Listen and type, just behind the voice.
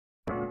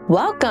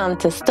Welcome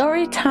to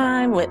Story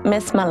Time with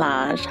Miss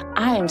Mélange.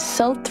 I am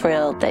so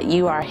thrilled that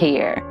you are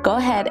here. Go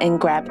ahead and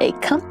grab a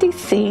comfy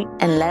seat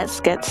and let's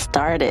get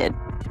started.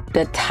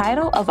 The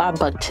title of our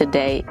book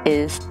today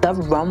is The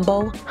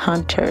Rumble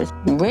Hunters,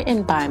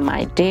 written by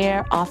my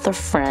dear author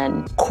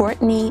friend,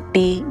 Courtney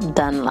B.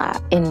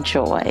 Dunlap.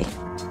 Enjoy.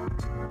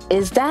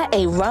 Is that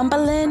a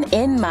rumbling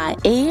in my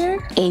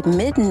ear? A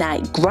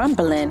midnight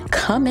grumbling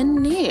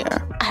coming near.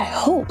 I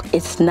hope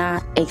it's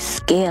not a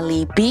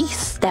scaly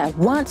beast that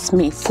wants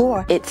me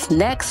for its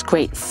next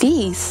great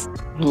feast.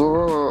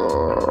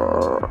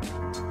 Roar.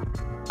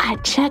 I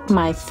check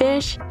my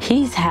fish,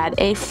 he's had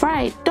a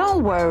fright.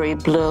 Don't worry,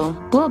 Blue,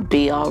 we'll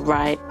be all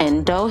right.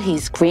 And though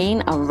he's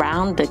green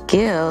around the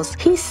gills,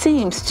 he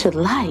seems to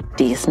like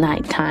these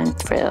nighttime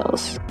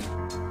thrills.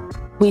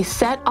 We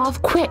set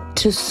off quick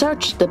to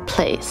search the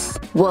place.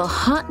 We'll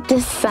hunt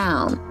this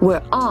sound,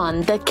 we're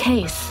on the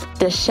case.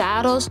 The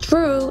shadows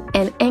through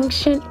an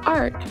ancient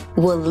arc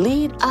will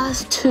lead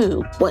us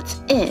to what's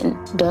in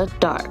the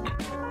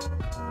dark.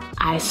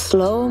 I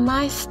slow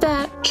my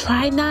step,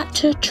 try not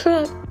to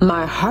trip.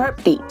 My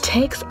heartbeat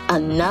takes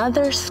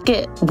another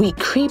skip. We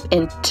creep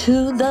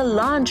into the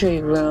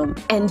laundry room,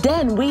 and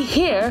then we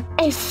hear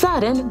a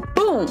sudden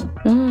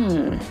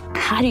boom.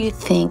 How do you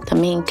think the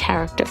main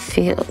character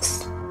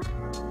feels?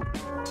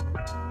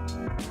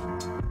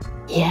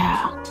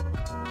 Yeah.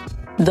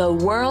 The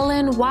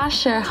whirling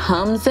washer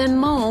hums and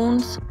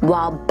moans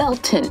while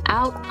belting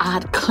out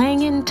odd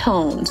clanging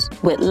tones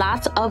with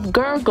lots of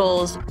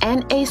gurgles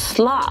and a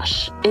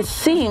slosh. It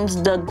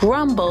seems the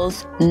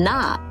grumble's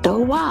not the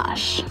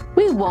wash.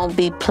 We won't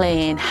be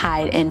playing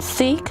hide and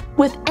seek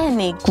with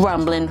any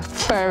grumbling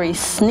furry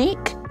sneak.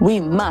 We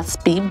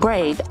must be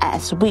brave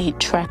as we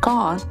trek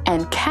on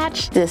and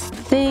catch this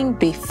thing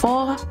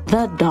before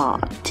the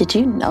dawn. Did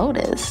you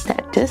notice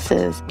that this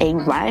is a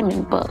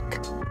rhyming book?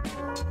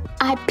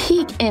 I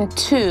peek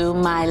into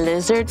my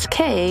lizard's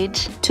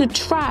cage to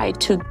try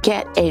to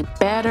get a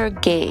better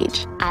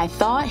gauge. I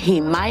thought he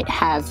might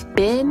have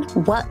been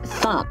what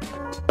thump,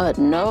 but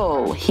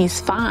no, he's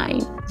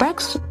fine.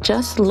 Rex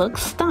just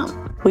looks stumped.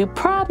 We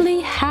probably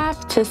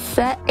have to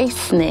set a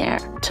snare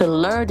to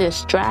lure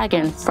this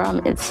dragon from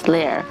its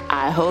lair.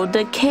 I hold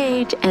the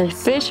cage and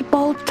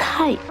fishbowl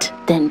tight,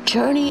 then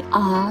journey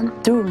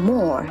on through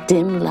more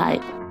dim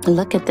light.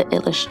 Look at the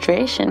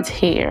illustrations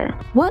here.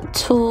 What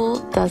tool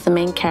does the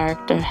main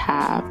character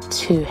have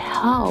to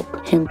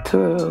help him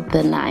through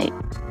the night?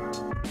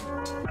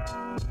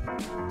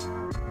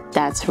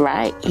 That's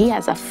right, he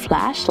has a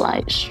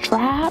flashlight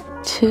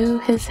strapped to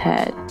his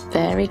head.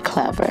 Very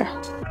clever.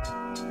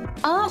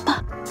 Up,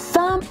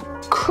 thump,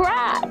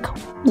 crack.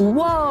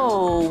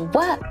 Whoa,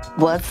 what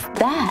was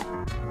that?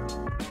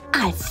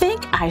 I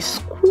think I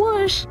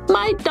squished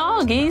my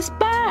doggy's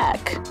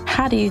back.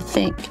 How do you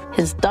think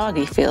his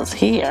doggy feels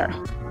here?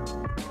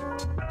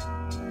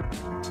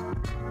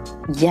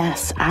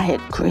 Yes, I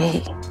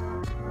agree.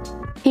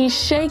 He's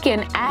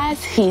shaking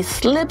as he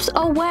slips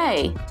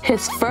away.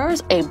 His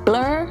fur's a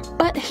blur,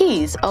 but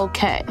he's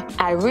okay.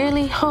 I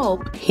really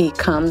hope he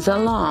comes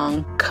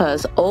along,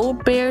 'cause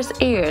old Bear's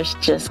ears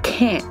just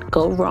can't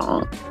go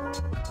wrong.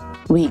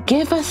 We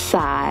give a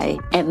sigh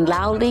and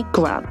loudly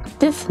grunt.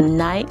 This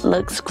night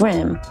looks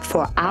grim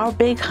for our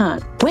big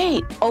hunt.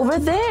 Wait, over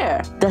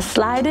there, the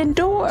sliding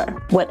door.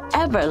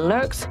 Whatever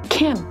lurks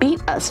can't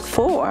beat us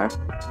for.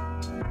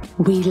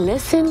 We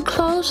listen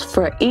close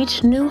for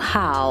each new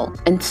howl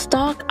and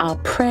stalk our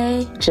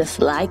prey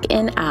just like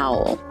an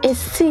owl. It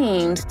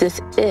seems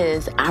this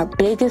is our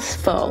biggest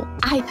foe.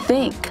 I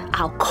think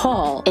I'll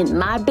call in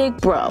my big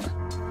bro.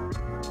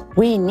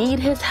 We need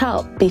his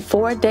help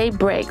before day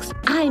breaks.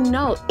 I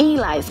know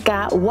Eli's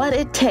got what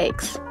it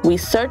takes. We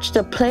search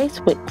the place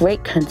with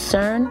great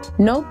concern.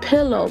 No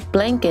pillow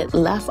blanket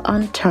left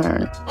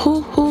unturned.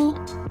 Hoo-hoo.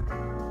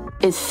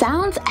 It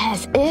sounds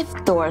as if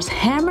Thor's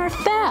hammer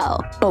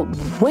fell, but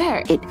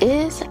where it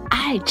is,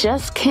 I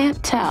just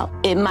can't tell.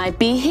 It might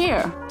be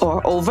here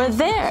or over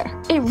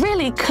there. It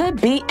really could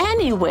be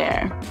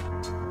anywhere.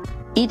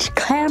 Each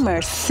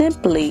clamor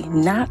simply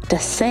not the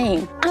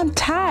same. I'm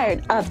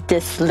tired of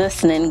this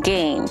listening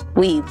game.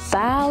 We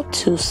vow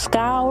to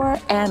scour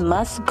and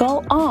must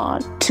go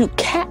on to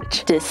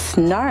catch this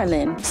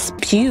snarling,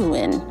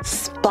 spewing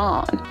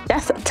spawn.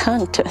 That's a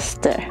tongue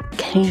twister.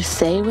 Can you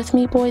say with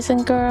me, boys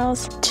and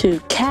girls?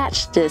 To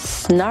catch this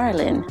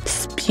snarling,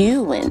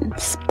 spewing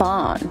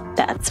spawn.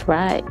 That's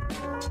right.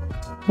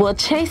 We'll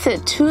chase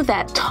it to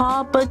that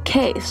tall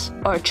bookcase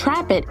or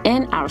trap it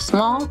in our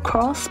small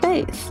crawl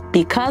space.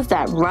 Because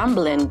that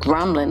rumbling,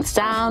 grumbling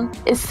sound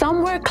is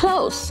somewhere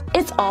close.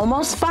 It's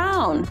almost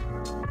found.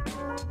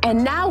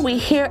 And now we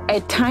hear a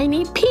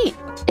tiny peep.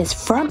 It's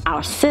from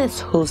our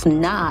sis who's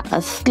not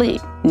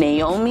asleep.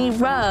 Naomi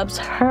rubs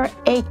her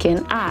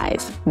aching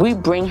eyes. We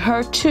bring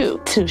her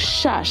to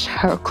shush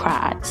her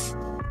cries.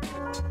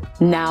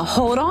 Now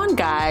hold on,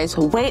 guys,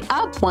 wait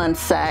up one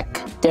sec.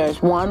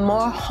 There's one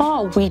more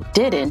hall we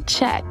didn't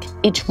check.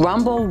 Each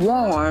rumble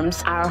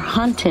warms our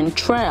hunting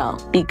trail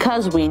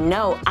because we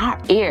know our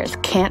ears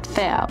can't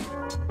fail.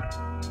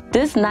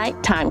 This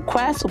nighttime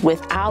quest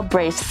with our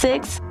brave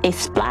six, a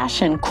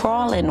splashing,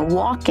 crawling,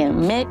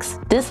 walking mix.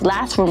 This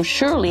last room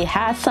surely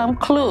has some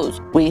clues.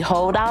 We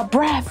hold our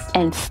breath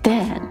and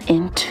stand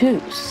in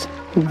twos.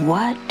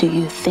 What do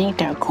you think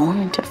they're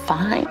going to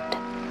find?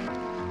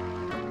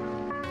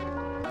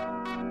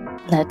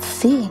 Let's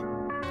see.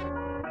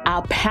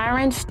 Our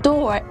parents'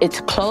 door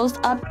is closed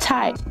up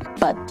tight,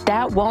 but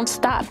that won't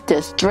stop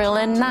this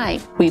thrilling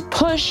night. We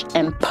push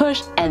and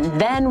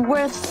then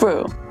we're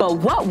through. But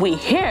what we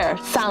hear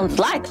sounds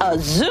like a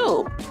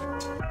zoo.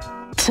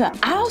 To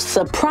our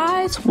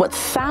surprise, what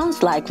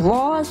sounds like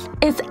roars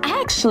is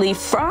actually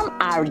from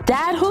our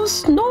dad who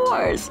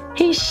snores.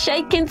 He's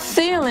shaking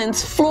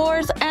ceilings,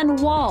 floors, and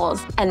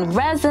walls and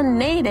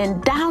resonating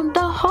down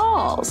the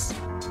halls.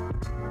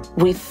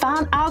 We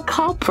found our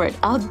culprit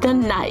of the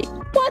night.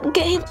 What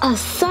gave us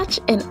such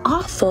an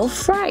awful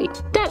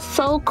fright? That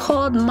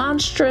so-called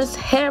monstrous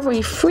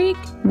hairy freak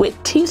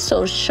with teeth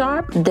so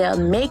sharp they'll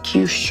make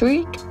you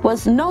shriek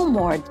was no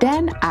more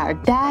than our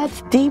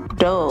dad's deep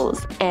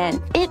doze,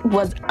 and it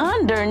was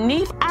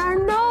underneath our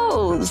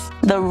nose.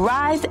 The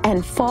rise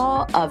and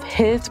fall of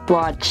his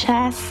broad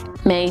chest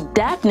made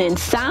deafening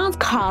sounds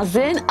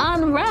causing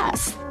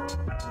unrest.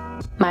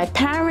 My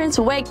parents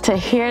wake to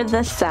hear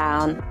the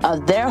sound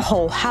of their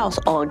whole house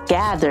all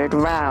gathered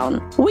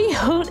round. We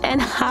hoot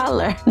and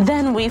holler,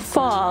 then we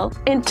fall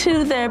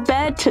into their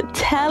bed to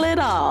tell it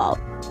all.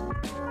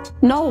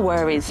 No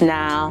worries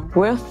now,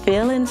 we're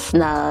feeling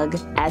snug,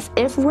 as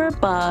if we're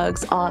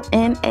bugs all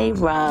in a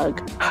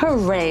rug.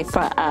 Hooray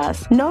for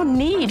us, no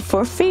need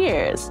for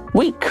fears.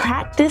 We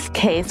cracked this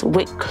case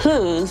with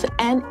clues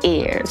and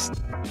ears.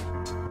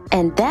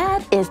 And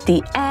that is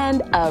the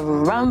end of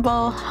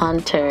Rumble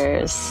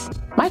Hunters.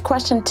 My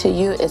question to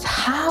you is,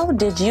 how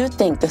did you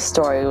think the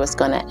story was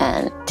going to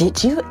end?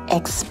 Did you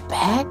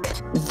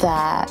expect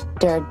that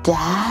their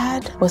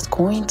dad was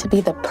going to be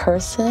the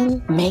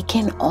person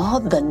making all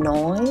the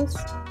noise?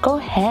 Go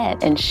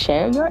ahead and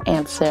share your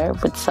answer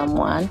with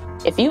someone.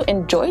 If you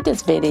enjoyed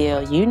this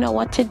video, you know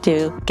what to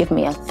do. Give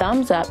me a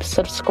thumbs up,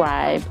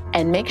 subscribe,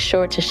 and make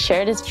sure to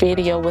share this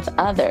video with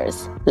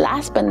others.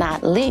 Last but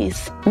not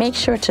least, make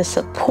sure to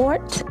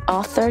support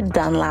author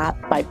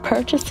Dunlap by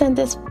purchasing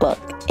this book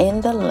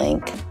in the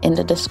link in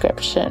the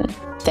description.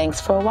 Thanks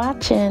for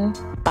watching.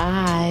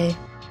 Bye.